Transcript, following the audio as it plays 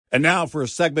And now for a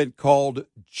segment called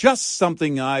Just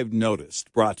Something I've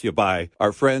Noticed, brought to you by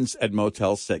our friends at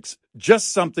Motel 6.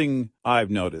 Just something I've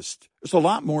noticed. There's a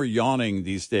lot more yawning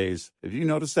these days. Have you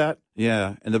noticed that?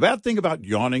 Yeah. And the bad thing about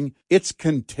yawning, it's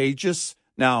contagious.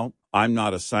 Now, I'm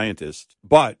not a scientist,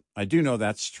 but I do know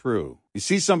that's true. You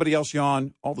see somebody else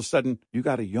yawn, all of a sudden, you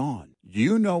got to yawn.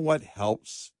 You know what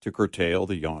helps to curtail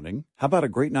the yawning? How about a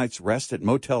great night's rest at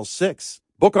Motel 6?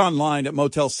 Book online at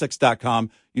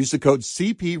motel6.com. Use the code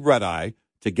CPRedEye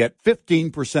to get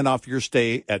 15% off your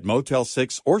stay at Motel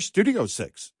 6 or Studio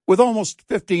 6. With almost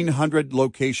 1,500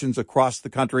 locations across the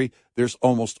country, there's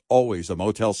almost always a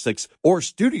Motel 6 or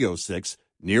Studio 6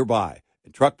 nearby.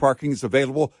 And truck parking is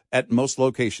available at most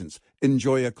locations.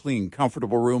 Enjoy a clean,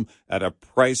 comfortable room at a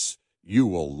price you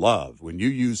will love when you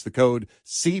use the code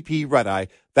CPRedEye.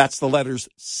 That's the letters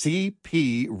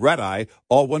CPRedEye,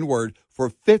 all one word, for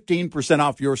 15%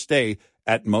 off your stay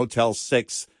at Motel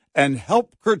 6 and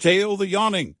help curtail the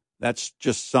yawning. That's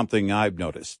just something I've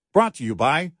noticed. Brought to you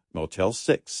by Motel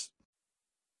 6.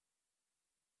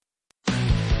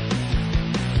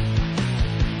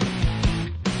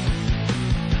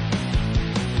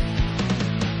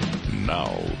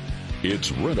 Now,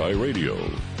 it's Red Eye Radio.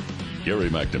 Gary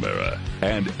McNamara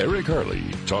and Eric Harley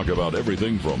talk about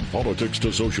everything from politics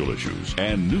to social issues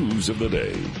and news of the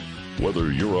day.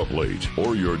 Whether you're up late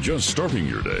or you're just starting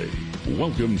your day,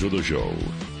 welcome to the show.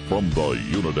 From the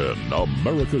Uniden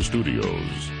America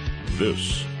Studios,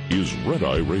 this is Red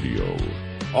Eye Radio.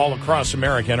 All across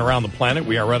America and around the planet,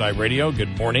 we are Red Eye Radio.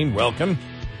 Good morning. Welcome.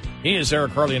 He is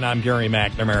Eric Harley, and I'm Gary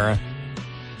McNamara.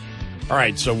 All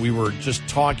right, so we were just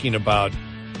talking about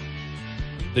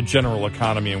the general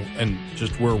economy and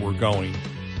just where we're going.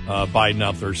 Biden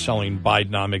out there selling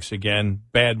Bidenomics again.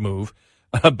 Bad move,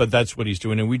 but that's what he's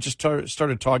doing. And we just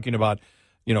started talking about,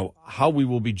 how we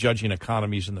will be judging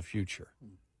economies in the future.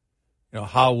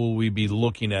 How will we be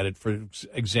looking at it? For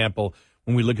example,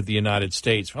 when we look at the United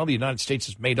States, well, the United States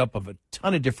is made up of a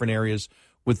ton of different areas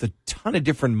with a ton of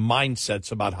different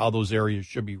mindsets about how those areas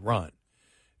should be run.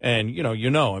 And,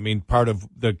 part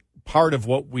of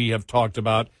what we have talked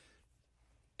about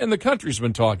and the country's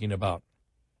been talking about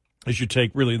is you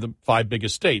take really the 5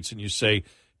 biggest states and you say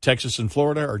Texas and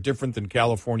Florida are different than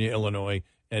California, Illinois,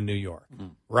 and New York,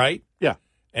 right? Yeah.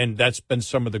 And that's been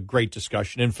some of the great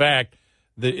discussion. In fact,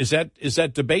 is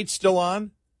that debate still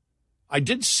on? I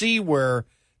did see where, I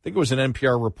think it was an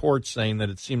NPR report saying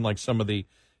that it seemed like some of the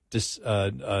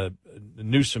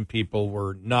Newsom people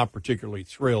were not particularly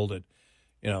thrilled at,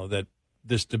 that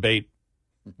this debate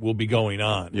will be going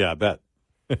on. Yeah, I bet.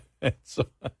 So,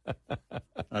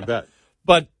 I bet.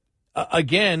 But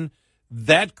again,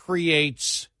 that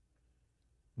creates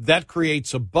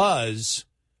a buzz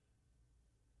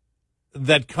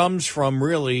that comes from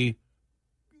comes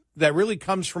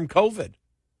from COVID.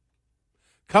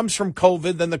 Comes from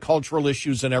COVID, then the cultural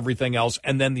issues and everything else,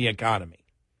 and then the economy.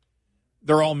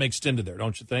 They're all mixed into there,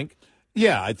 don't you think?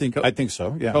 Yeah, I think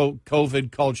so. Yeah.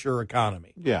 COVID, culture,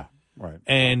 economy. Yeah, right.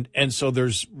 And so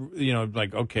there's,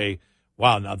 okay,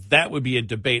 wow, now that would be a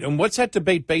debate. And what's that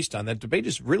debate based on? That debate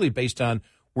is really based on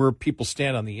where people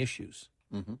stand on the issues.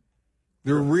 Mm-hmm.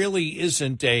 There really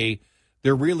isn't a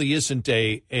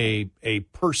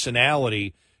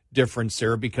personality difference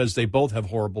there because they both have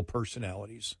horrible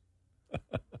personalities.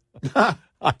 I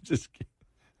just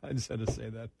had to say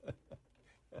that.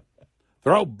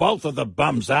 Throw both of the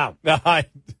bums out. I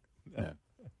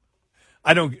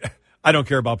don't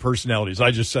care about personalities.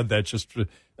 I just said that just.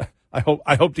 I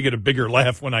hope to get a bigger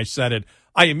laugh when I said it.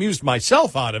 I amused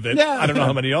myself out of it. Yeah. I don't know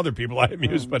how many other people I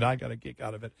amused, but I got a kick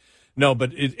out of it. No,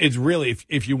 but it's really,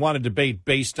 if you want a debate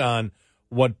based on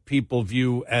what people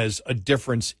view as a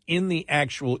difference in the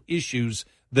actual issues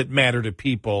that matter to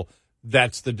people,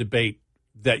 that's the debate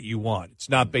that you want. It's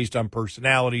not based on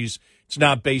personalities. It's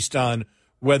not based on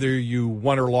whether you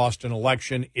won or lost an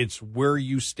election. It's where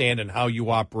you stand and how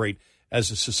you operate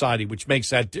as a society, which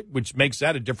makes that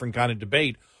a different kind of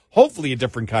debate. Hopefully, a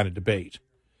different kind of debate.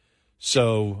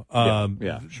 So,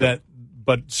 sure.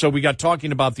 So we got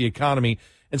talking about the economy,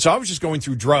 and so I was just going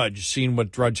through Drudge, seeing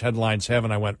what Drudge headlines have,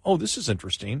 and I went, "Oh, this is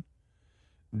interesting."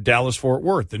 Dallas-Fort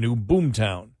Worth, the new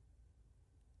boomtown,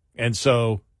 and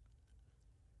so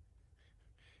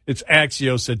it's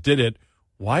Axios that did it.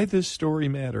 Why this story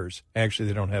matters? Actually,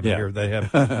 they don't have it here. They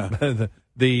have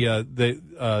they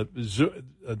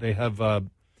have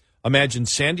imagine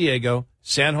San Diego,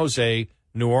 San Jose,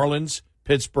 New Orleans,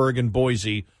 Pittsburgh, and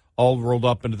Boise all rolled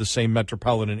up into the same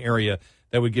metropolitan area.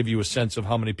 That would give you a sense of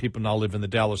how many people now live in the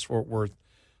Dallas-Fort Worth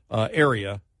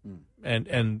area and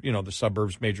the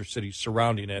suburbs, major cities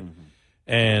surrounding it. Mm-hmm.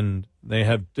 And they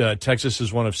have Texas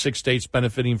is one of 6 states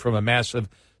benefiting from a massive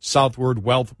southward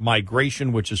wealth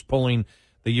migration, which is pulling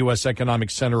the U.S. economic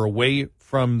center away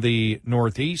from the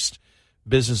Northeast.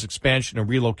 Business expansion and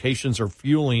relocations are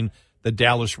fueling the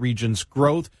Dallas region's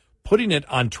growth, putting it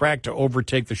on track to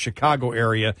overtake the Chicago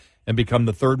area and become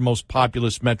the third most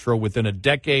populous metro within a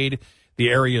decade. The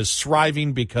area is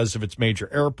thriving because of its major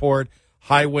airport,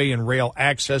 highway and rail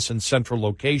access, and central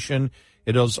location.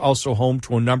 It is also home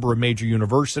to a number of major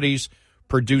universities,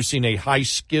 producing a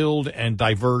high-skilled and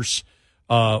diverse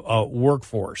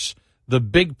workforce. The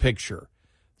big picture,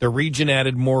 the region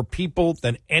added more people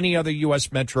than any other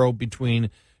U.S. metro between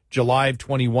July of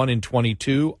 21 and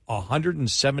 22,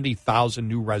 170,000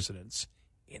 new residents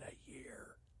in a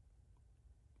year.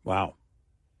 Wow.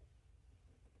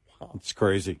 It's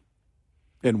crazy.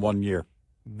 In 1 year.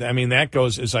 I mean, that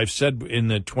goes, as I've said, in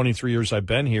the 23 years I've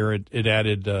been here, it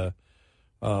added,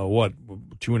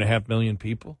 2.5 million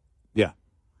people? Yeah.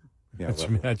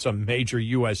 That's a major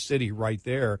U.S. city right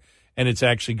there, and it's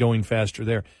actually going faster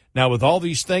there. Now, with all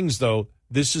these things, though,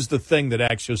 this is the thing that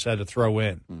Axios had to throw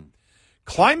in.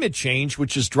 Climate change,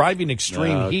 which is driving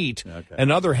extreme heat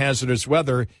and other hazardous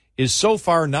weather, is so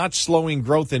far not slowing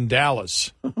growth in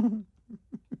Dallas.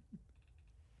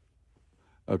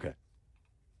 Okay.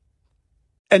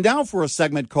 And now for a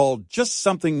segment called Just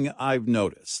Something I've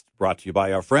Noticed, brought to you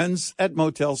by our friends at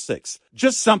Motel 6.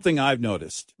 Just something I've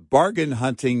noticed. Bargain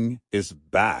hunting is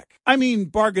back. I mean,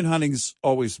 bargain hunting's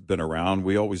always been around.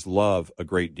 We always love a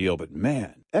great deal. But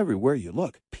man, everywhere you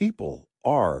look, people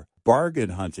are bargain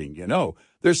hunting. You know,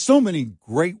 there's so many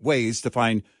great ways to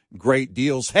find great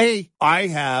deals. Hey, I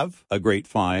have a great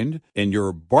find in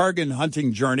your bargain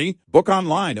hunting journey. Book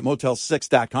online at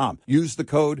Motel6.com. Use the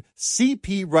code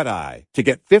CPRedEye to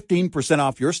get 15%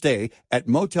 off your stay at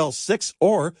Motel 6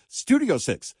 or Studio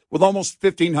 6. With almost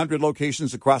 1,500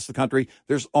 locations across the country,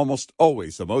 there's almost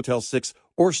always a Motel 6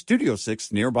 or Studio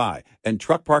 6 nearby, and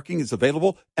truck parking is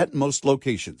available at most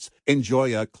locations.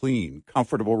 Enjoy a clean,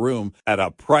 comfortable room at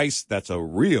a price that's a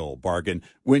real bargain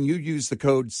when you use the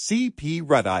code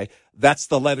CPRedEye. That's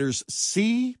the letters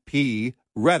CP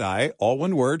Redeye, all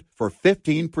one word, for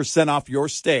 15% off your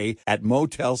stay at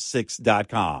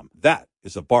Motel6.com. That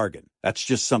is a bargain. That's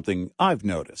just something I've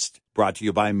noticed. Brought to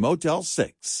you by Motel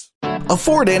 6.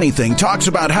 Afford Anything talks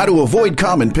about how to avoid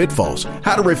common pitfalls,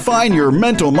 how to refine your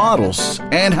mental models,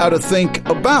 and how to think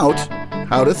about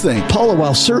how to think. Paula,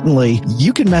 while certainly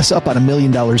you can mess up on $1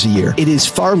 million a year, it is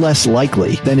far less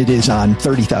likely than it is on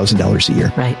 $30,000 a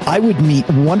year. Right. I would meet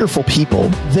wonderful people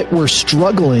that were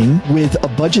struggling with a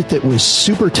budget that was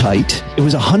super tight. It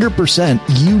was 100%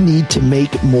 you need to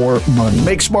make more money.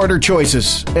 Make smarter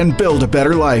choices and build a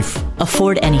better life.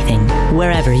 Afford Anything,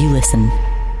 wherever you listen.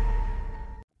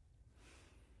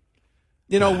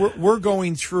 You know, we're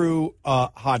going through a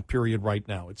hot period right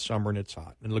now. It's summer and it's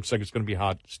hot. It looks like it's going to be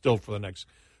hot still for the next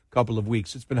couple of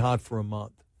weeks. It's been hot for a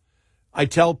month. I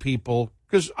tell people,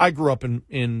 because I grew up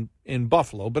in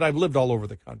Buffalo, but I've lived all over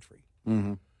the country.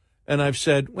 Mm-hmm. And I've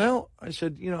said,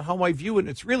 you know, how I view it,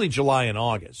 it's really July and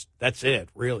August. That's it,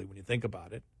 really, when you think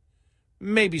about it.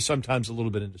 Maybe sometimes a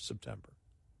little bit into September.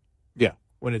 Yeah.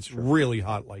 When it's really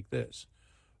hot like this.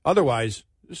 Otherwise,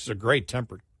 this is a great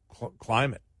temperate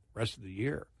climate rest of the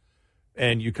year.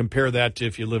 And you compare that to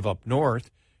if you live up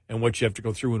north and what you have to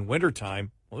go through in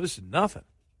wintertime, well, this is nothing.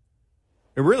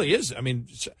 It really is. I mean,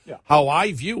 how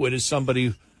I view it as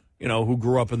somebody, you know, who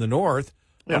grew up in the north,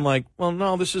 I'm like, well,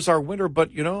 no, this is our winter,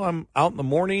 but, you know, I'm out in the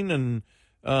morning and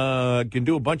can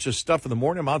do a bunch of stuff in the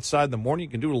morning. I'm outside in the morning.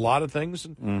 You can do a lot of things.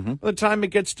 And by the time it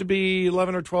gets to be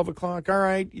 11 or 12 o'clock, all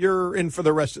right, you're in for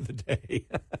the rest of the day.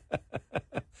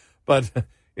 But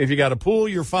if you got a pool,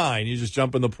 you're fine. You just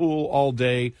jump in the pool all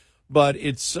day. But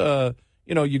it's, you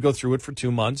know, you go through it for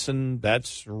 2 months, and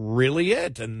that's really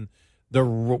it. And the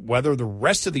weather the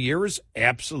rest of the year is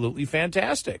absolutely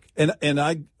fantastic. And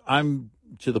I'm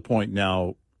to the point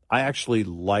now, I actually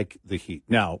like the heat.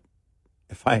 Now,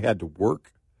 if I had to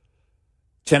work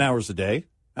 10 hours a day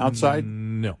outside,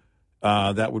 no,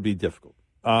 that would be difficult.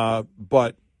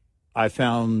 But I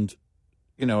found,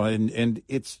 you know, and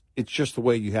it's just the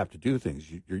way you have to do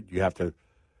things. You have to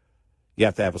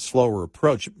have a slower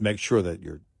approach. Make sure that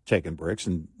you're taking breaks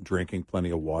and drinking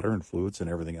plenty of water and fluids and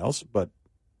everything else. But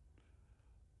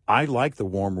I like the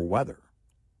warmer weather.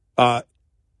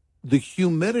 The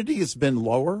humidity has been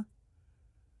lower,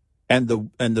 and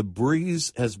the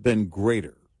breeze has been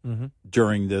greater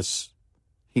during this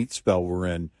heat spell we're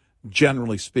in,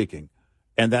 generally speaking,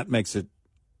 and that makes it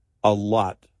a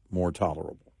lot more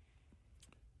tolerable.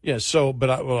 Yeah, so,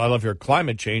 but I love your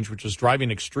climate change, which is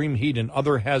driving extreme heat and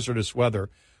other hazardous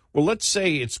weather. Well, let's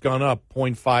say it's gone up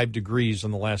 0.5 degrees in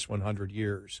the last 100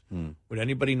 years. Would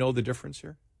anybody know the difference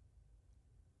here?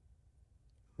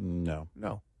 No.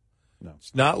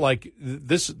 It's not like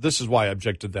this. This is why I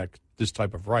object to this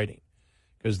type of writing,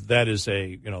 because that is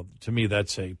to me,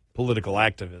 that's a political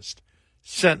activist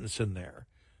sentence in there.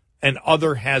 And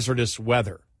other hazardous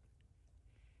weather.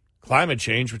 Climate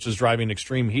change, which is driving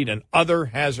extreme heat, and other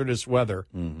hazardous weather.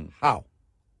 Mm-hmm. How?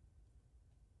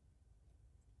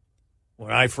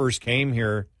 When I first came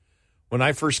here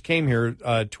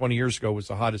 20 years ago, was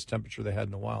the hottest temperature they had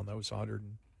in a while, and that was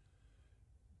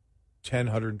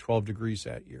 112 degrees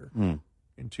that year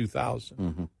in 2000.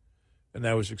 Mm-hmm. And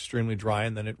that was extremely dry,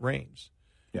 and then it rains.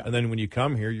 Yeah. And then when you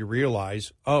come here, you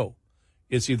realize,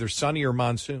 it's either sunny or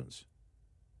monsoons.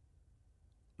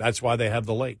 That's why they have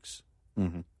the lakes,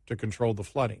 to control the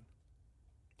flooding.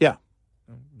 Yeah.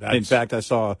 In fact, I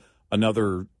saw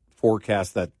another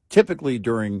forecast that typically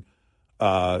during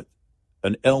an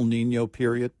El Nino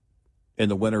period in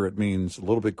the winter, it means a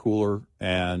little bit cooler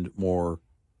and more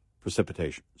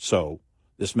precipitation. So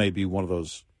this may be one of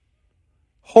those.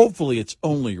 Hopefully, it's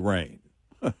only rain,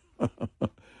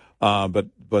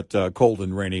 but cold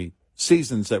and rainy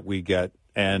seasons that we get,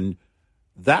 and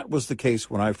that was the case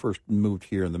when I first moved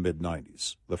here in the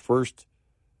mid-'90s. The first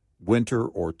winter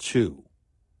or two,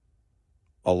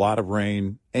 a lot of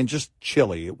rain and just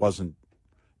chilly. It wasn't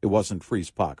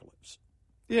freeze-apocalypse.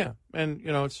 Yeah, and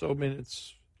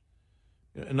it's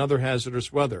another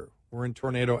hazardous weather. We're in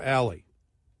Tornado Alley.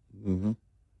 Mm-hmm.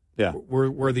 Yeah,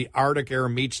 where the Arctic air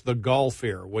meets the Gulf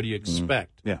air. What do you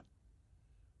expect? Yeah, I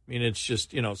mean, it's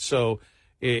just so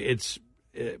it's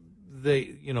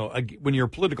when you're a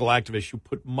political activist, you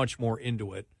put much more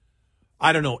into it.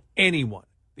 I don't know anyone.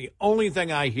 The only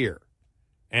thing I hear,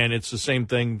 and it's the same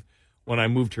thing when I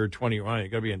moved here 20 years ago, you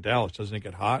got to be in Dallas. Doesn't it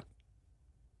get hot?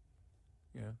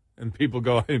 Yeah, and people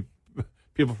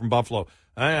from Buffalo.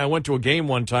 I went to a game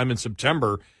one time in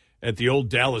September at the old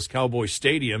Dallas Cowboy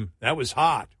Stadium. That was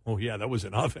hot. Oh, yeah, that was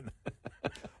an oven.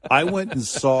 I went and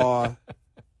saw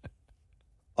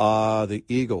the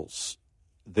Eagles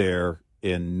there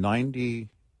in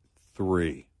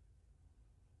 93.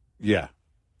 Yeah,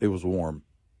 it was warm.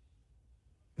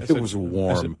 It was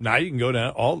warm. Now you can go to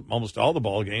almost all the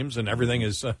ball games, and everything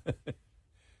is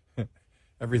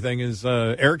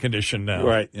air conditioned now.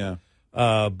 Right, yeah.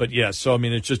 But, yeah, so, I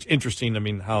mean, it's just interesting, I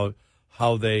mean, how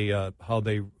they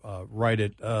write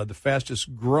it. The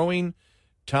fastest growing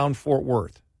town, Fort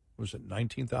Worth. Was it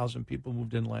 19,000 people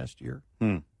moved in last year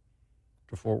to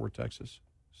Fort Worth, Texas?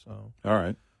 So all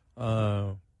right.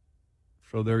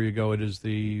 So there you go. It is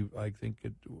I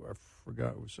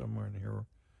forgot, it was somewhere in here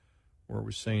where it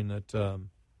was saying that,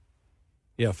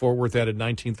 Fort Worth added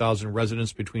 19,000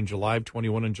 residents between July of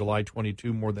 21 and July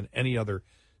 22, more than any other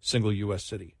single U.S.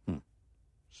 city.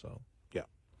 So.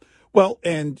 Well,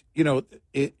 and,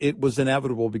 it was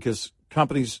inevitable because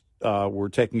companies were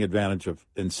taking advantage of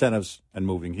incentives and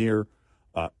moving here.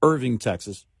 Irving,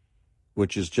 Texas,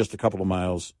 which is just a couple of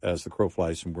miles as the crow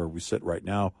flies from where we sit right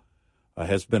now,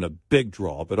 has been a big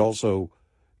draw. But also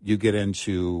you get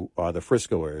into the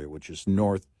Frisco area, which is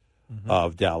north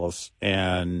of Dallas,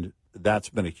 and that's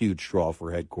been a huge draw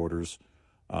for headquarters,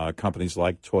 companies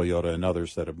like Toyota and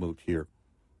others that have moved here.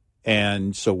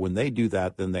 And so when they do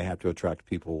that, then they have to attract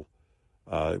people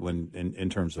in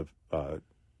terms of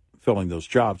filling those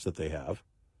jobs that they have.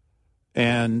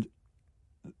 And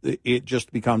it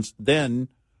just becomes, then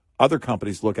other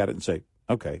companies look at it and say,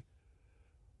 okay,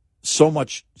 so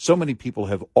many people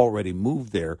have already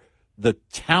moved there. The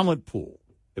talent pool,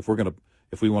 if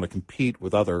we want to compete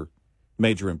with other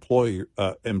major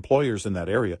employers in that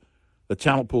area, the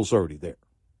talent pool's already there.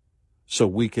 So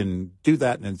we can do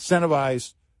that and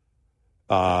incentivize,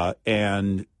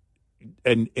 and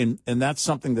that's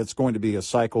something that's going to be a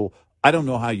cycle. I don't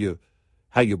know how you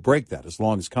break that, as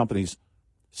long as companies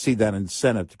see that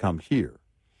incentive to come here,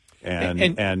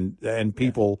 and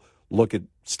people look at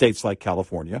states like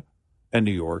California and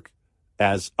New York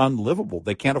as unlivable.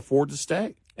 They can't afford to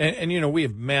stay. And we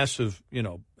have massive,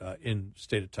 in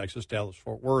state of Texas, Dallas,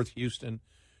 Fort Worth, Houston.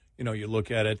 You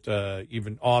look at it,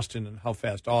 even Austin, and how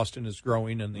fast Austin is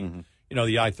growing, and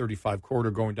the I-35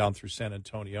 corridor going down through San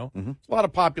Antonio. There's a lot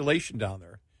of population down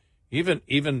there. Even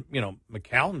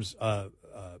McAllen's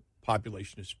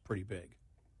population is pretty big.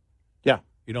 Yeah.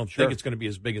 You don't think it's going to be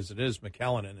as big as it is,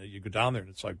 McAllen, and you go down there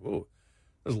and it's like, whoa,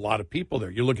 there's a lot of people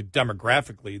there. You look at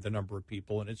demographically the number of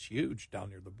people, and it's huge down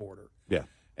near the border. Yeah.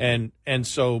 And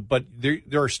so, but there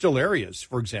are still areas,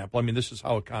 for example, I mean, this is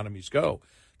how economies go.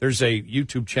 There's a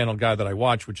YouTube channel guy that I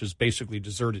watch, which is basically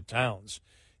deserted towns.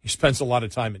 He spends a lot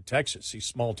of time in Texas, these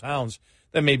small towns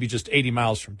that may be just 80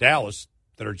 miles from Dallas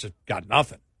that are just got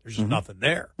nothing. There's just nothing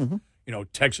there.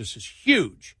 Texas is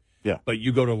huge. Yeah. But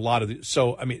you go to a lot of the,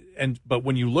 so, I mean, but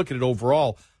when you look at it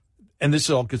overall, and this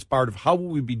all gets part of how will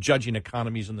we be judging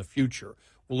economies in the future?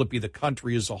 Will it be the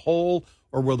country as a whole,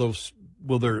 or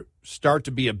will there start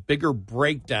to be a bigger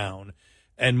breakdown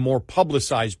and more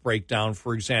publicized breakdown,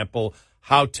 for example,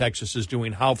 how Texas is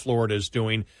doing, how Florida is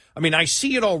doing? I mean, I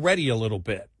see it already a little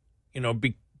bit,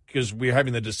 because we're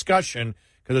having the discussion,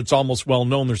 because it's almost well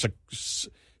known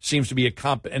seems to be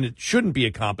and it shouldn't be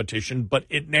a competition, but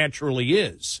it naturally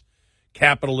is.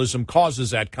 Capitalism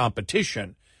causes that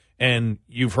competition. And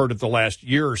you've heard it the last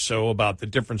year or so about the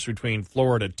difference between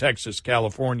Florida, Texas,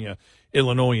 California,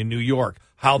 Illinois, and New York,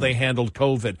 how they handled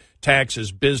COVID,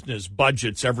 taxes, business,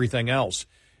 budgets, everything else.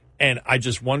 And I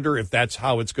just wonder if that's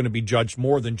how it's going to be judged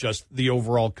more than just the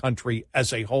overall country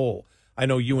as a whole. I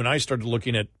know you and I started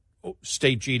looking at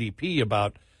state GDP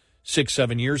about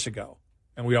 6-7 years ago,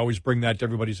 and we always bring that to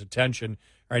everybody's attention.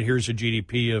 All right, here's a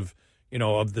GDP of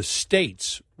the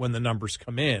states when the numbers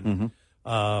come in,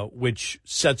 which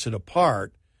sets it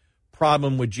apart.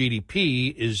 Problem with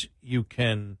GDP is you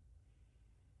can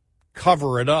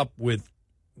cover it up with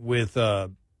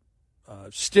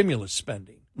stimulus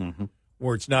spending,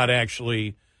 where it's not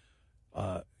actually,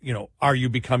 are you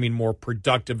becoming more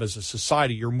productive as a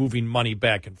society? You're moving money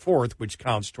back and forth, which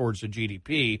counts towards the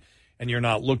GDP, and you're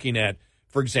not looking at,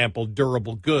 for example,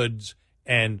 durable goods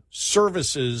and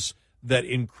services that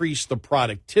increase the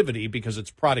productivity, because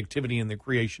it's productivity in the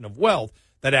creation of wealth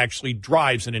that actually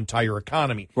drives an entire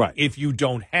economy. Right. If you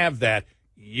don't have that,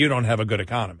 you don't have a good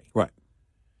economy. Right.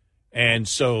 And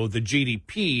so the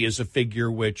GDP is a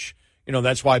figure which,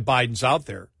 that's why Biden's out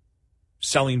there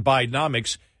selling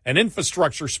Bidenomics and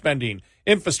infrastructure spending,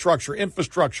 infrastructure,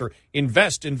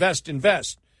 invest.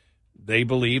 They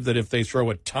believe that if they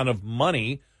throw a ton of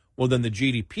money, well, then the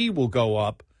GDP will go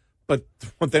up. But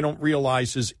what they don't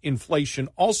realize is inflation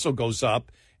also goes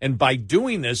up. And by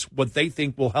doing this, what they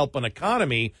think will help an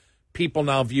economy, people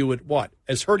now view it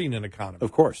as hurting an economy.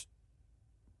 Of course.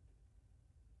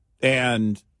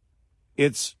 And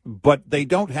but they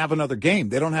don't have another game.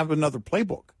 They don't have another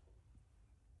playbook.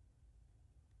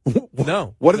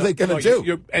 No. What are they going to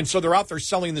do? And so they're out there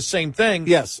selling the same thing.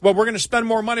 Yes. Well, we're going to spend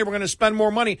more money. We're going to spend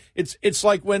more money. It's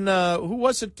like when who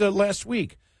was it last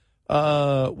week?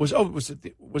 Was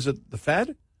it the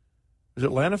Fed? Was it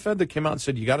Atlanta Fed that came out and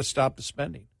said you got to stop the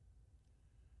spending?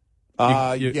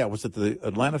 Yeah. Was it the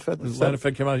Atlanta Fed? The Atlanta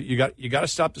Fed came out. You got to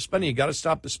stop the spending. You got to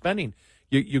stop the spending.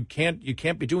 You can't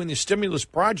be doing these stimulus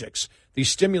projects. These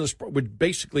stimulus, which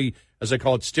basically, as I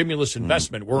call it, stimulus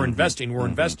investment. We're investing. We're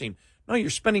investing. No, you're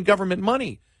spending government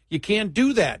money. You can't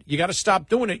do that. You got to stop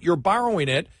doing it. You're borrowing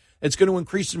it. It's going to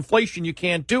increase inflation. You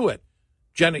can't do it.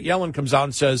 Janet Yellen comes out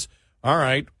and says, all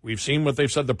right, we've seen what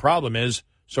they've said the problem is,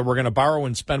 so we're going to borrow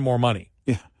and spend more money.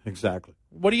 Yeah, exactly.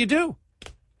 What do you do?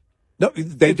 No,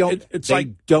 they don't.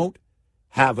 They don't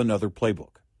have another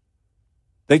playbook.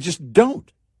 They just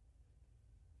don't.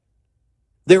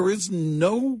 There is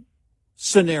no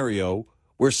scenario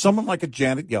where someone like a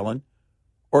Janet Yellen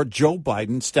or Joe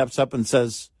Biden steps up and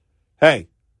says, hey,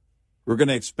 we're going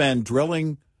to expand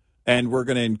drilling and we're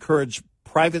going to encourage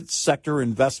private sector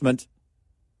investment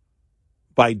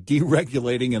by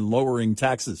deregulating and lowering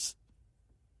taxes.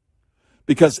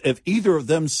 Because if either of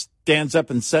them stands up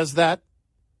and says that,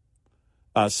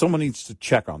 someone needs to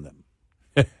check on them.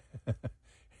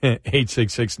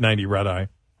 866-90 Red Eye.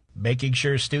 Making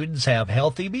sure students have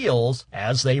healthy meals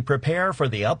as they prepare for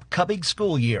the upcoming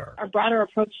school year. Our broader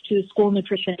approach to school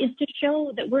nutrition is to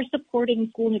show that we're supporting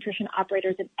school nutrition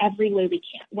operators in every way we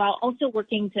can, while also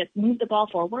working to move the ball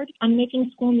forward on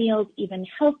making school meals even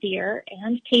healthier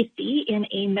and tasty in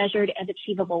a measured and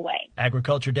achievable way.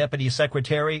 Agriculture Deputy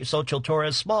Secretary Xochitl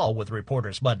Torres Small with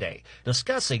Reporters Monday,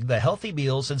 discussing the Healthy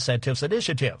Meals Incentives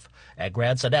Initiative and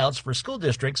grants announced for school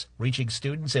districts reaching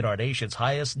students in our nation's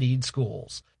highest need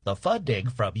schools. The funding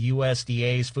from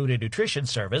USDA's Food and Nutrition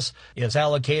Service is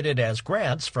allocated as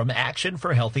grants from Action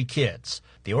for Healthy Kids.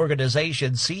 The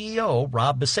organization's CEO,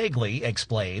 Rob Bisegli,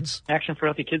 explains. Action for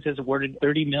Healthy Kids has awarded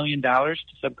 $30 million to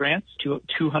subgrants to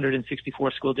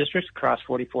 264 school districts across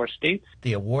 44 states.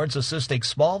 The awards assisting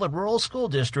small and rural school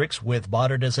districts with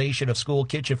modernization of school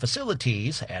kitchen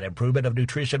facilities and improvement of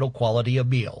nutritional quality of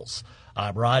meals.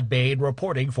 I'm Rod Bain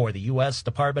reporting for the U.S.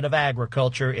 Department of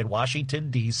Agriculture in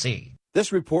Washington, D.C.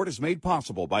 This report is made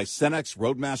possible by Cenex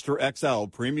Roadmaster XL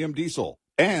Premium Diesel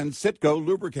and Citgo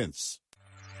Lubricants.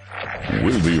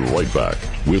 We'll be right back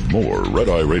with more Red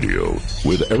Eye Radio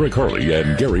with Eric Harley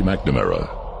and Gary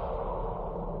McNamara.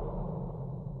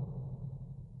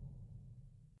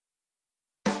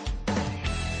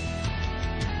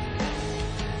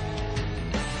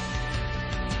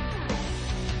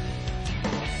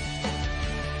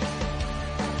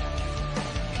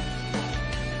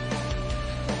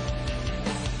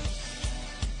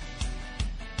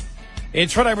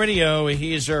 It's Red Eye Radio.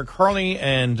 He is Eric Harley,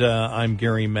 and I'm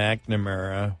Gary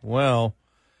McNamara. Well,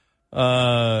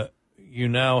 you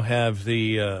now have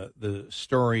the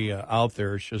story out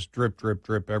there. It's just drip, drip,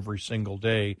 drip every single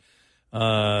day.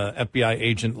 FBI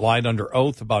agent lied under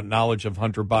oath about knowledge of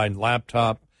Hunter Biden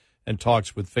laptop, and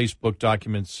talks with Facebook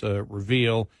documents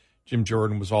reveal. Jim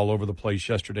Jordan was all over the place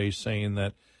yesterday saying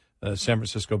that San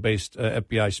Francisco-based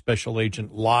FBI special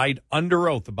agent lied under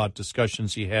oath about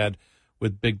discussions he had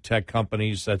with big tech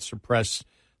companies that suppress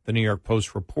the New York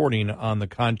Post reporting on the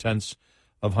contents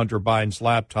of Hunter Biden's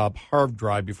laptop hard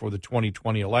drive before the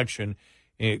 2020 election.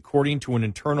 According to an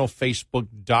internal Facebook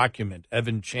document,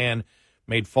 Evan Chan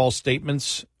made false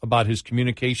statements about his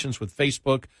communications with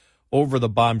Facebook over the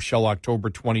bombshell October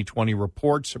 2020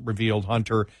 reports. It revealed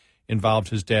Hunter involved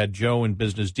his dad Joe in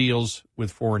business deals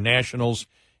with foreign nationals.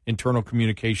 Internal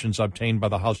communications obtained by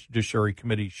the House Judiciary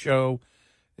Committee show.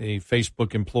 A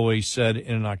Facebook employee said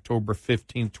in an October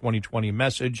 15, 2020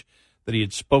 message that he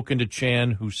had spoken to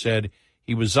Chan, who said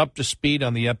he was up to speed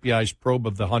on the FBI's probe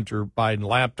of the Hunter Biden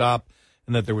laptop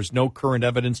and that there was no current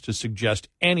evidence to suggest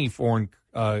any foreign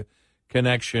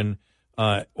connection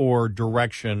or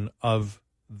direction of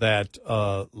that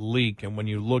leak. And when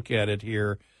you look at it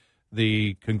here,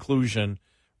 the conclusion,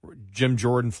 Jim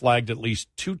Jordan flagged at least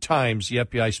 2 times the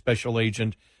FBI special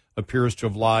agent appears to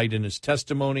have lied in his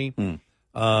testimony.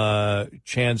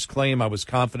 Chan's claim, I was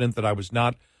confident that I was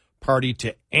not party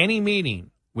to any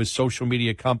meeting with social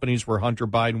media companies where Hunter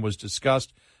Biden was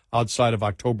discussed outside of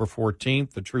October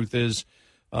 14th. The truth is,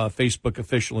 Facebook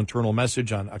official internal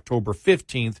message on October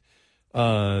 15th,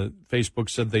 Facebook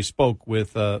said they spoke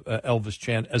with Elvis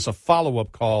Chan as a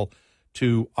follow-up call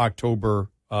to October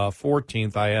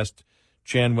 14th. I asked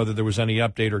Chan whether there was any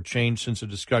update or change since a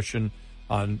discussion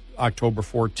on October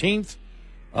 14th.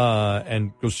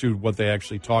 And goes through what they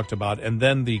actually talked about. And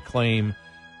then the claim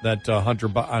that Hunter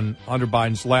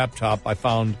Biden's laptop, I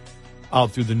found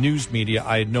out through the news media,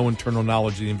 I had no internal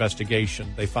knowledge of the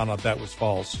investigation. They found out that was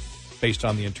false based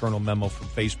on the internal memo from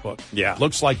Facebook. Yeah.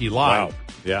 Looks like he lied. Wow.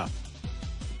 Yeah.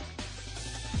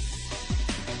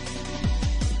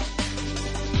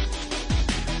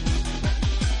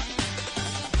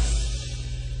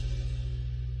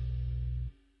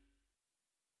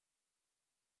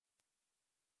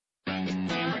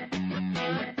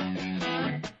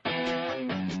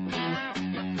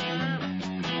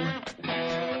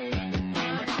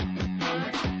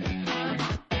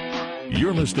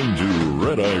 You're listening to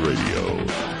Red Eye Radio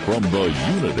from the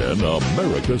Uniden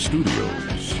America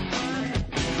Studios.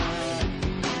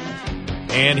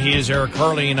 And he is Eric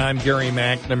Harley, and I'm Gary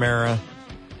McNamara.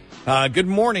 Good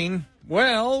morning.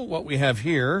 Well, what we have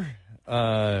here,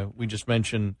 we just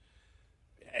mentioned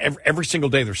every single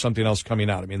day there's something else coming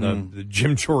out. I mean, the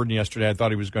Jim Jordan yesterday, I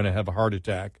thought he was going to have a heart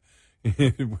attack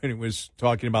when he was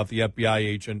talking about the FBI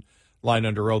agent lying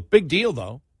under oath. Big deal,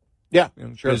 though. Yeah,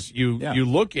 sure. Because you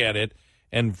look at it,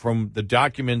 and from the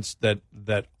documents that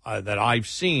I've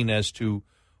seen as to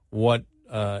what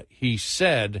he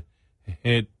said,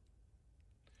 if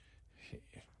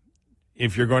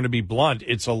you're going to be blunt,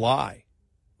 it's a lie.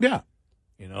 Yeah.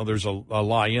 You know, there's a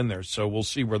lie in there, so we'll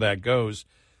see where that goes.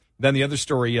 Then the other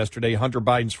story yesterday, Hunter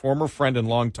Biden's former friend and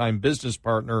longtime business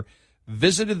partner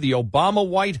visited the Obama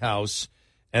White House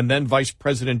and then Vice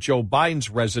President Joe Biden's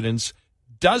residence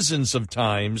dozens of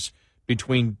times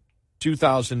between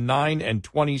 2009 and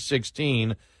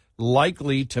 2016,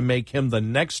 likely to make him the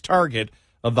next target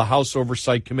of the House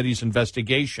Oversight Committee's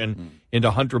investigation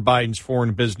into Hunter Biden's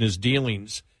foreign business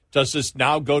dealings. Does this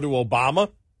now go to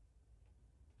Obama?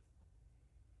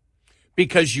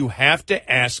 Because you have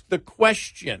to ask the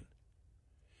question.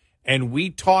 And we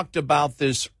talked about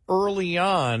this early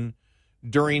on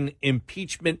during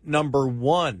impeachment number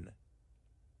 1,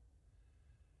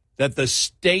 that the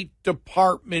State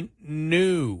Department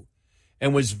knew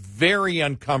and was very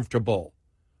uncomfortable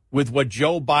with what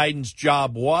Joe Biden's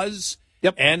job was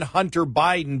and Hunter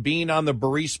Biden being on the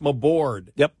Burisma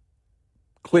board. Yep.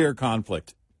 Clear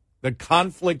conflict. The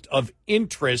conflict of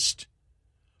interest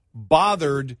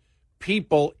bothered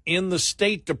people in the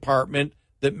State Department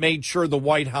that made sure the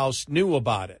White House knew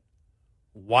about it.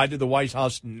 Why did the White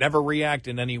House never react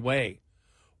in any way?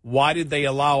 Why did they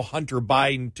allow Hunter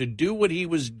Biden to do what he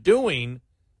was doing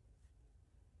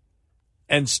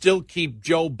and still keep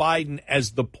Joe Biden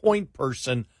as the point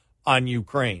person on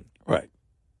Ukraine? Right.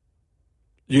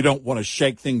 You don't want to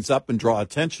shake things up and draw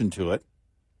attention to it,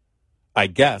 I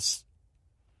guess.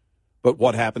 But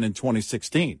what happened in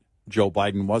 2016? Joe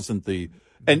Biden wasn't the,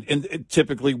 and it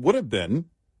typically would have been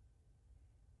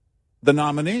the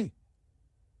nominee.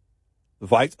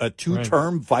 A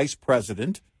two-term vice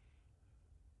president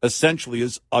essentially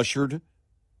is ushered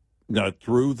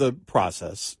through the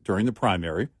process during the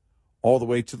primary all the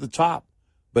way to the top.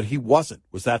 But he wasn't.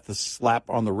 Was that the slap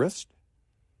on the wrist?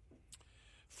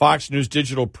 Fox News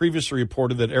Digital previously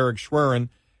reported that Eric Schwerin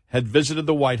had visited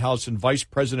the White House and vice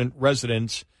president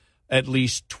residence at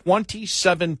least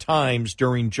 27 times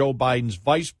during Joe Biden's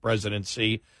vice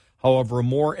presidency. However, a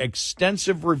more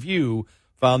extensive review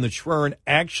found that Schwerin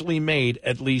actually made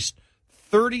at least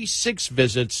 36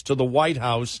 visits to the White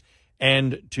House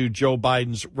and to Joe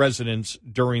Biden's residence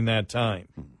during that time.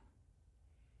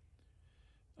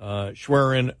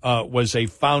 Schwerin was a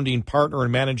founding partner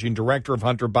and managing director of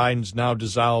Hunter Biden's now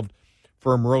dissolved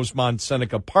firm Rosemont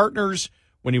Seneca Partners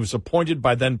when he was appointed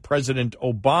by then President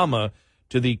Obama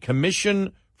to the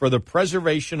Commission for the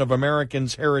Preservation of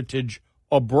Americans' Heritage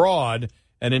Abroad,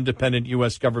 an independent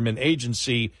U.S. government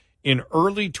agency, in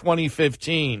early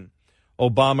 2015.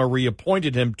 Obama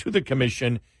reappointed him to the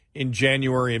commission in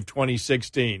January of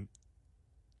 2016.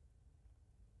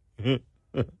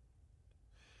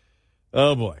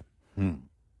 Oh, boy.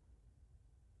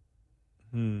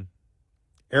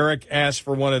 Eric asked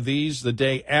for one of these the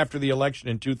day after the election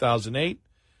in 2008.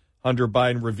 Hunter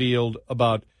Biden revealed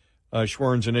about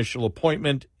Schwerin's initial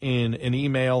appointment in an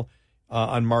email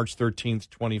on March 13th,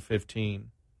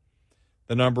 2015.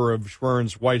 The number of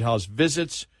Schwerin's White House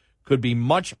visits could be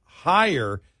much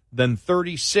higher than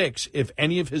 36 if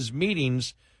any of his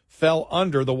meetings fell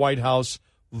under the White House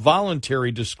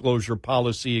voluntary disclosure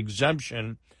policy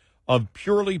exemption of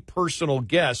purely personal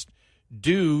guests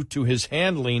due to his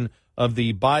handling of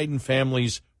the Biden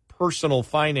family's personal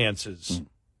finances.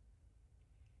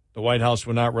 The White House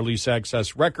will not release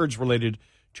access records related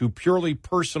to purely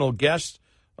personal guests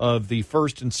of the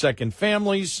first and second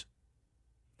families.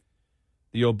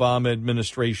 The Obama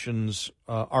administration's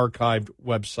archived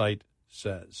website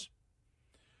says.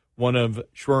 One of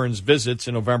Schwerin's visits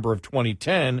in November of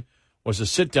 2010 was a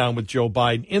sit-down with Joe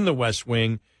Biden in the West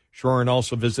Wing. Schwerin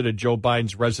also visited Joe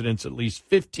Biden's residence at least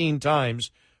 15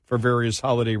 times for various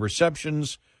holiday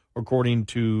receptions, according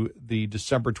to the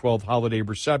December 12th holiday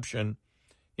reception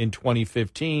in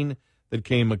 2015 that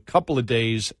came a couple of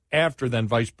days after then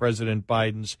Vice President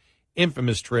Biden's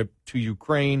infamous trip to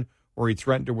Ukraine, where he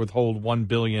threatened to withhold $1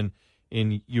 billion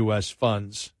in U.S.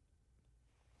 funds.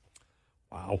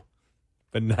 Wow.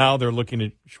 But now they're looking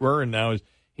at Schwerin now as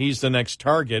he's the next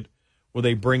target. Will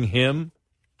they bring him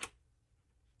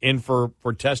in for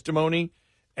testimony?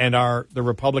 And are the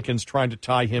Republicans trying to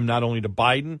tie him not only to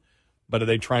Biden, but are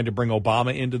they trying to bring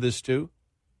Obama into this too?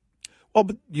 Well,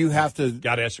 but you have to...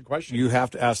 Got to ask the question. You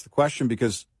have to ask the question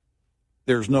because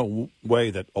there's no way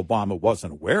that Obama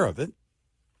wasn't aware of it.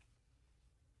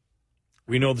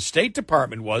 We know the State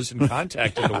Department was and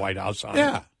contacted the White House on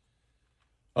it,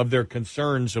 of their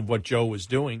concerns of what Joe was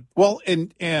doing. Well,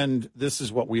 and this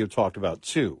is what we have talked about,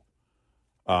 too.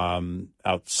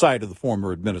 Outside of the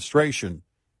former administration,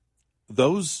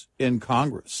 those in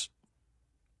Congress,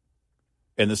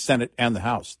 in the Senate and the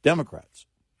House, Democrats,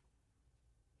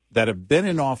 that have been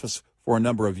in office for a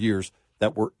number of years,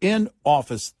 that were in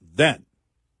office then,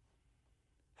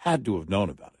 had to have known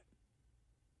about it.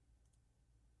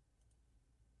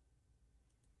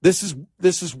 This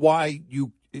is why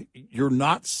you're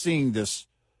not seeing this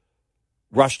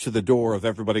rush to the door of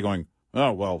everybody going,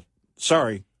 oh, well,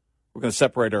 sorry, we're going to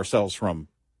separate ourselves from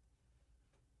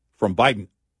Biden.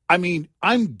 I mean,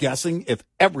 I'm guessing if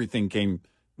everything came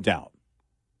down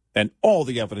and all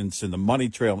the evidence in the money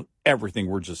trail, everything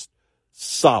were just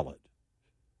solid,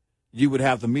 you would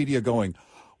have the media going,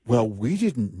 well, we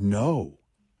didn't know.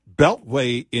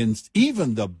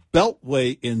 Even the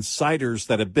Beltway insiders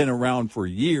that have been around for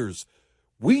years,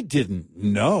 we didn't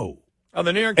know. Oh,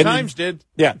 the New York Times did.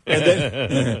 Yeah.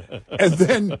 And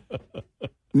then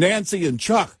Nancy and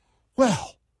Chuck,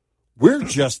 well, we're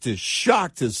just as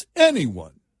shocked as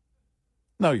anyone.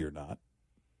 No, you're not.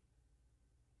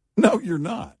 No, you're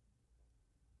not.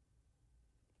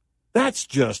 That's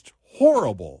just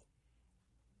horrible.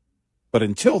 But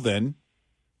until then,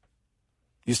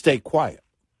 you stay quiet.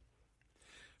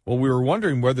 Well, we were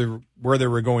wondering where they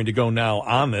were going to go now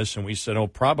on this, and we said, oh,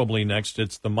 probably next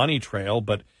it's the money trail.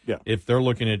 But if they're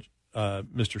looking at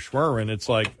Mr. Schwerin, it's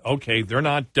like, okay, they're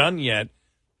not done yet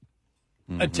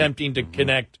attempting to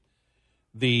connect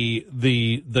the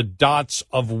dots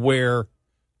of where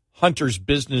Hunter's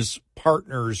business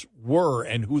partners were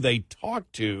and who they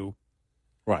talked to.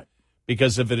 Right.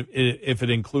 Because if it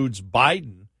includes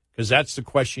Biden, because that's the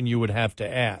question you would have to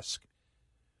ask.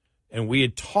 And we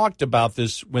had talked about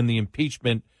this when the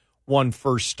impeachment one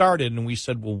first started, and we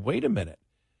said, well, wait a minute.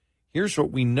 Here's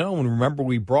what we know. And remember,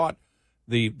 we brought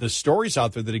the stories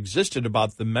out there that existed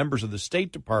about the members of the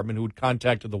State Department who had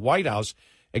contacted the White House,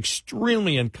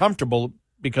 extremely uncomfortable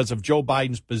because of Joe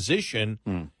Biden's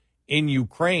position in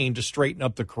Ukraine to straighten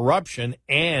up the corruption,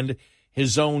 and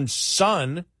his own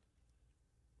son,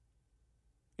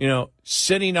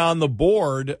 sitting on the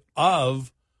board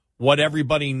of what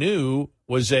everybody knew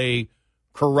was a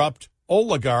corrupt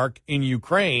oligarch in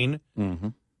Ukraine,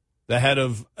 the head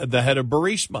of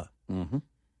Burisma.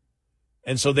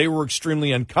 And so they were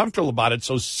extremely uncomfortable about it.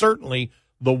 So certainly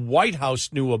the White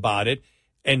House knew about it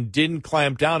and didn't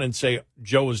clamp down and say,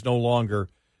 Joe is no longer,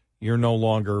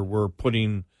 we're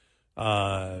putting,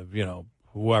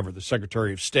 whoever, the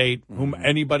Secretary of State,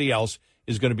 anybody else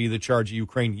is going to be the charge of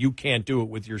Ukraine. You can't do it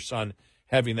with your son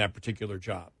having that particular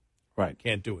job. Right.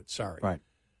 Can't do it. Sorry. Right.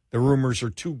 The rumors are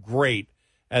too great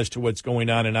as to what's going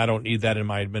on, and I don't need that in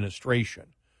my administration.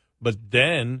 But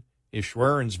then, if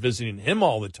Schwerin's visiting him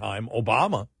all the time,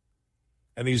 Obama,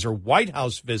 and these are White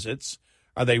House visits,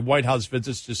 are they White House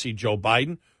visits to see Joe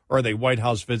Biden, or are they White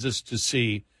House visits to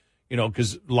see,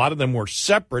 because a lot of them were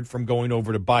separate from going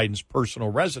over to Biden's personal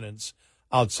residence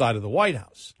outside of the White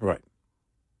House. Right.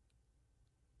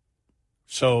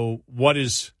 So what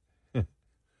is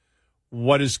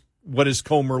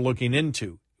Comer looking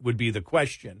into would be the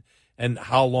question. And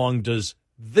how long does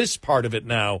this part of it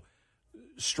now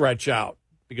stretch out?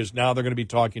 Because now they're going to be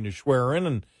talking to Schwerin,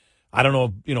 and I don't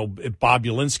know, if Bob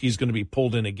Ulinsky is going to be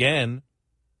pulled in again,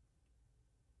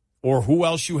 or who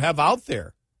else you have out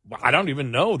there. I don't even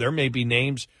know. There may be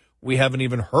names we haven't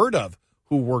even heard of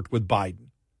who worked with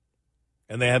Biden,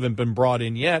 and they haven't been brought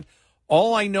in yet.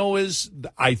 All I know is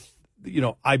I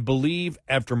believe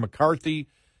after McCarthy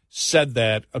said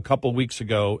that a couple weeks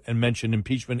ago and mentioned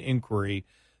impeachment inquiry,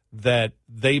 that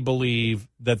they believe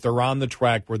that they're on the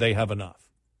track where they have enough.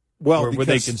 Well, where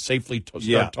they can safely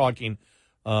start talking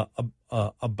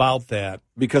about that.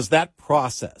 Because that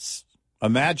process,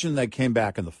 imagine they came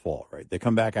back in the fall, right? They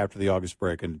come back after the August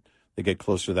break and they get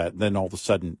closer to that. And then all of a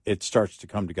sudden it starts to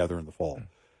come together in the fall.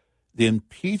 The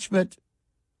impeachment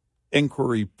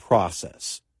inquiry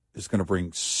process is going to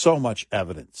bring so much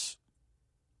evidence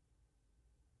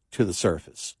to the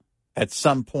surface. At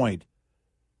some point,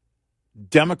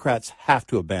 Democrats have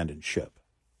to abandon ship.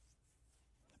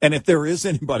 And if there is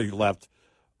anybody left,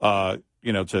 to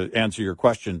answer your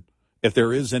question, if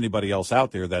there is anybody else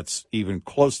out there that's even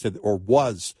close to or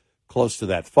was close to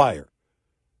that fire,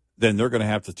 then they're going to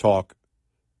have to talk.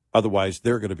 Otherwise,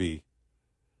 they're going to be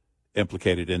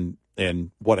implicated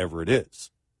in whatever it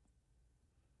is.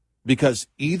 Because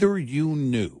either you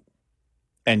knew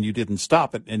and you didn't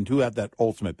stop it, and who had that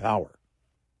ultimate power?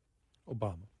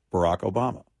 Barack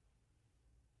Obama.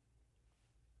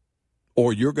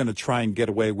 Or you're going to try and get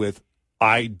away with,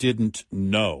 I didn't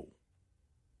know.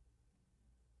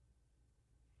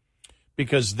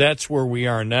 Because that's where we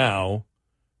are now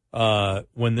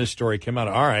when this story came out.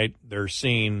 All right, they're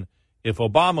seeing if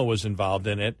Obama was involved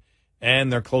in it,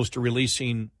 and they're close to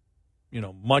releasing,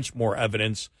 much more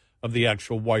evidence of the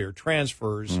actual wire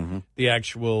transfers, the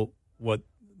actual, what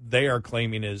they are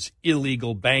claiming is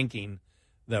illegal banking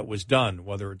that was done,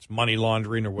 whether it's money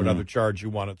laundering or what other charge you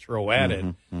want to throw at it.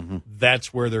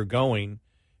 That's where they're going.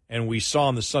 And we saw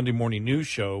on the Sunday morning news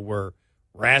show where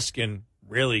Raskin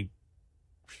really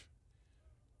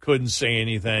couldn't say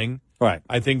anything. Right.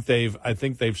 I think they've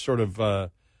sort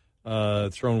of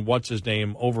thrown what's his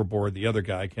name overboard. The other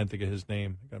guy, I can't think of his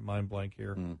name. I got mind blank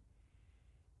here.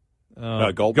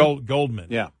 Goldman. Goldman.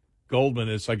 Yeah. Goldman.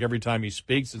 It's like every time he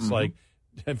speaks, it's like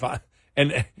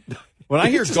when I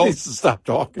hear needs to stop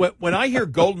talking. When I hear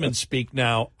Goldman speak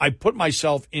now, I put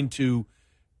myself into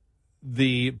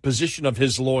the position of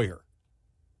his lawyer.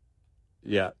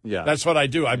 Yeah. That's what I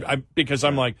do. Because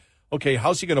I'm like, okay,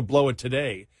 how's he going to blow it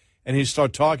today? And he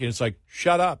start talking. It's like,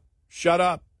 shut up.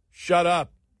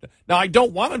 Now, I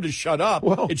don't want him to shut up.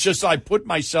 Well, it's just I put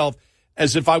myself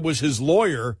as if I was his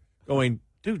lawyer going,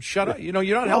 dude, shut up. You're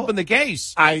not helping the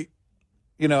case.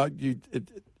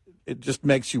 It just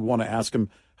makes you want to ask him,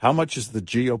 how much is the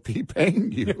GOP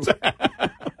paying you?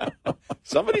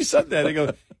 Somebody said that. They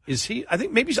go, is he? I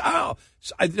think maybe.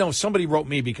 Somebody wrote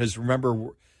me because remember,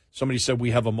 somebody said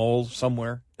we have a mole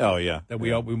somewhere. Oh yeah, that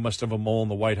we must have a mole in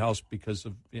the White House because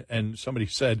of. And somebody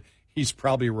said he's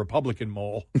probably a Republican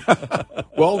mole.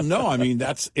 Well, no, I mean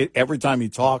that's it. Every time he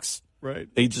talks, right,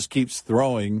 he just keeps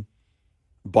throwing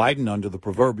Biden under the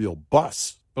proverbial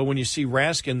bus. But when you see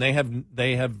Raskin,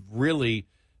 they have really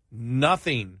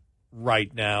nothing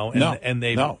right now, and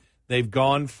they've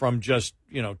gone from just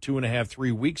 2.5,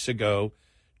 3 weeks ago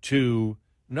to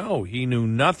no, he knew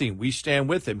nothing. We stand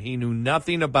with him. He knew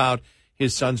nothing about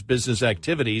his son's business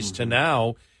activities. To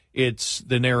now, it's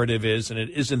the narrative is, and it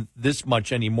isn't this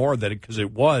much anymore because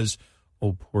it was,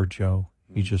 oh, poor Joe.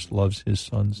 He just loves his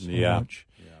son so much.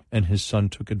 Yeah. And his son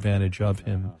took advantage of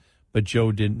him. But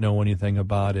Joe didn't know anything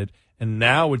about it. And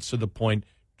now it's to the point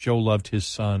Joe loved his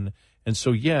son. And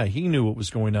so, yeah, he knew what was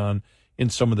going on in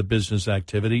some of the business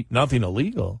activity. Nothing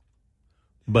illegal.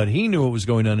 But he knew what was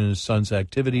going on in his son's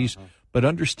activities. But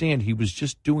understand, he was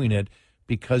just doing it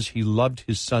because he loved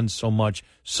his son so much.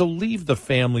 So leave the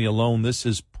family alone. This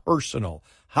is personal.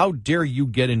 How dare you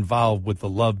get involved with the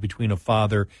love between a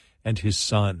father and his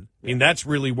son? I mean, that's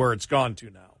really where it's gone to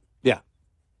now. Yeah.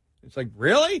 It's like,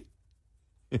 really?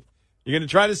 You're going to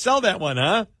try to sell that one,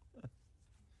 huh?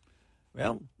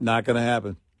 Well, not going to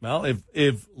happen. Well,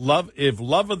 if love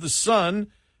of the son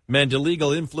meant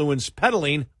illegal influence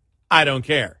peddling, I don't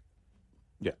care.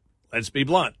 Yeah. Let's be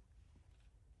blunt.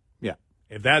 Yeah.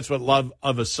 If that's what love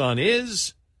of a son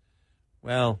is,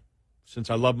 well, since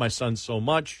I love my son so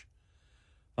much,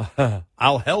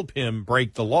 I'll help him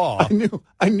break the law.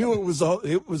 I knew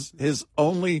it was his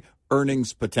only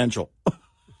earnings potential.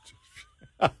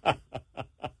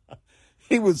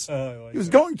 He was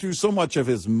going through so much of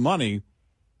his money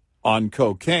on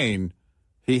cocaine,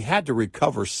 he had to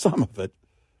recover some of it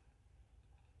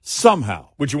somehow.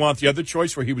 Would you want the other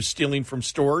choice where he was stealing from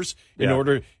stores in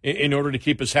order to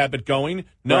keep his habit going?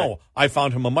 No, right. I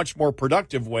found him a much more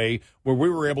productive way where we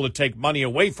were able to take money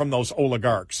away from those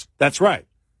oligarchs. That's right.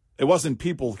 It wasn't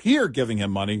people here giving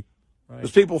him money. Right. It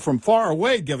was people from far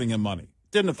away giving him money.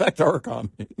 Didn't affect our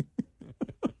economy.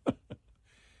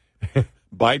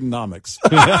 Bidenomics.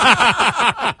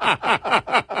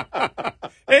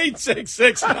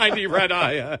 866-90 Red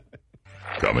Eye.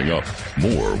 Coming up,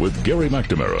 more with Gary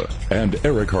McNamara and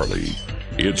Eric Harley.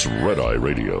 It's Red Eye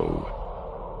Radio.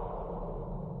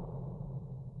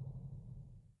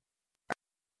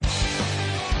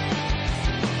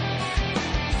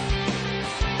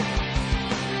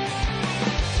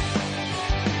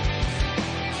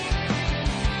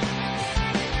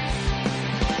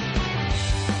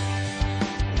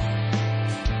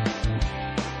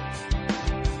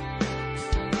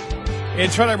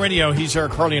 It's Red Eye Radio. He's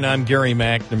Eric Harley, and I'm Gary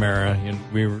McNamara. And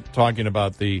we were talking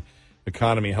about the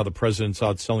economy, how the president's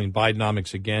out selling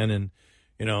Bidenomics again,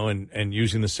 and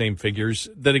using the same figures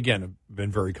that again have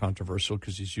been very controversial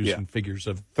because he's using figures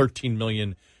of 13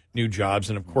 million new jobs,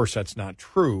 and of course that's not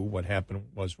true. What happened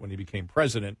was when he became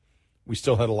president, we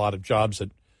still had a lot of jobs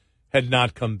that had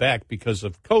not come back because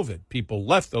of COVID. People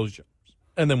left those jobs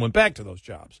and then went back to those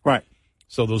jobs. Right.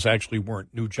 So those actually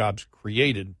weren't new jobs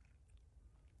created.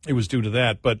 It was due to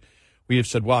that, but we have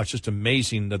said, wow, it's just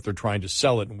amazing that they're trying to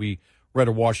sell it. And we read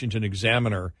a Washington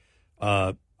Examiner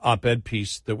op-ed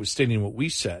piece that was stating what we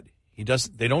said.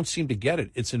 They don't seem to get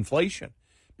it. It's inflation,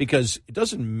 because it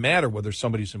doesn't matter whether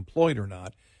somebody's employed or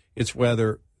not. It's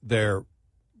whether they're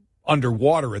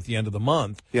underwater at the end of the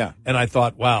month. Yeah. And I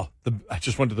thought, wow, I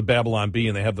just went to the Babylon Bee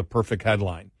and they have the perfect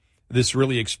headline. This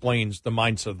really explains the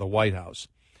mindset of the White House.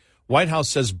 White House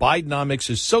says Bidenomics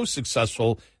is so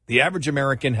successful, the average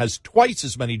American has twice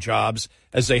as many jobs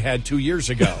as they had 2 years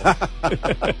ago.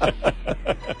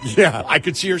 Yeah. I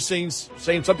could see her saying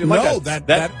something like that. No,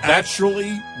 that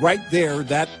actually right there,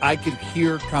 that I could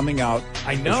hear coming out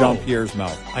of Jean-Pierre's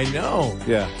mouth. I know.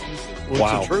 Yeah. Well,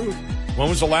 wow. It's the truth. When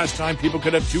was the last time people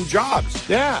could have two jobs?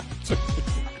 Yeah.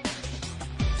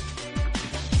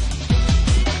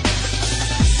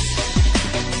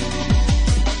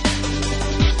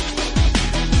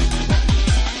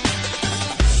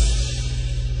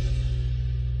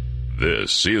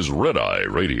 This is Red Eye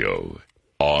Radio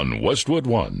on Westwood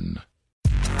One.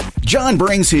 John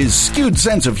brings his skewed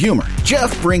sense of humor.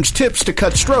 Jeff brings tips to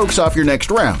cut strokes off your next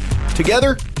round.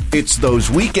 Together, it's those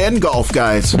weekend golf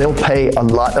guys. They'll pay a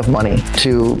lot of money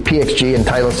to PXG and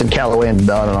Titleist and Callaway and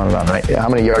on and on and on, right? How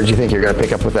many yards do you think you're going to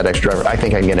pick up with that extra driver? I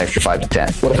think I can get an extra 5 to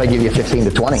 10. What if I give you 15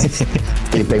 to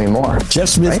 20? You pay me more. Jeff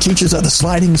Smith teaches on the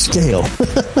sliding scale.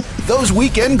 Those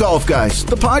Weekend Golf Guys,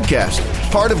 the podcast,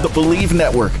 part of the Believe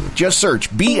Network. Just search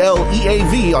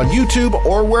BLEAV on YouTube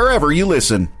or wherever you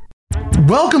listen.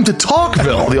 Welcome to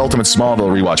Talkville, the ultimate Smallville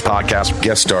rewatch podcast.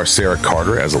 Guest star Sarah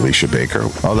Carter as Alicia Baker,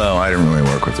 although I didn't really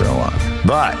work with her a lot.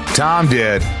 But Tom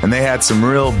did, and they had some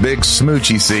real big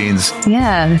smoochy scenes.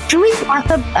 Yeah. Can we talk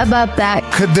about that?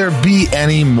 Could there be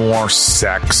any more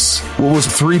sex? What was a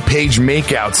 3-page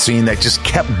makeout scene that just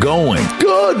kept going?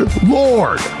 Good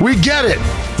Lord. We get it.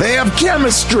 They have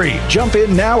chemistry. Jump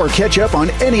in now or catch up on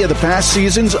any of the past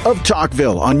seasons of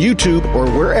Talkville on YouTube or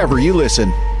wherever you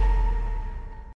listen.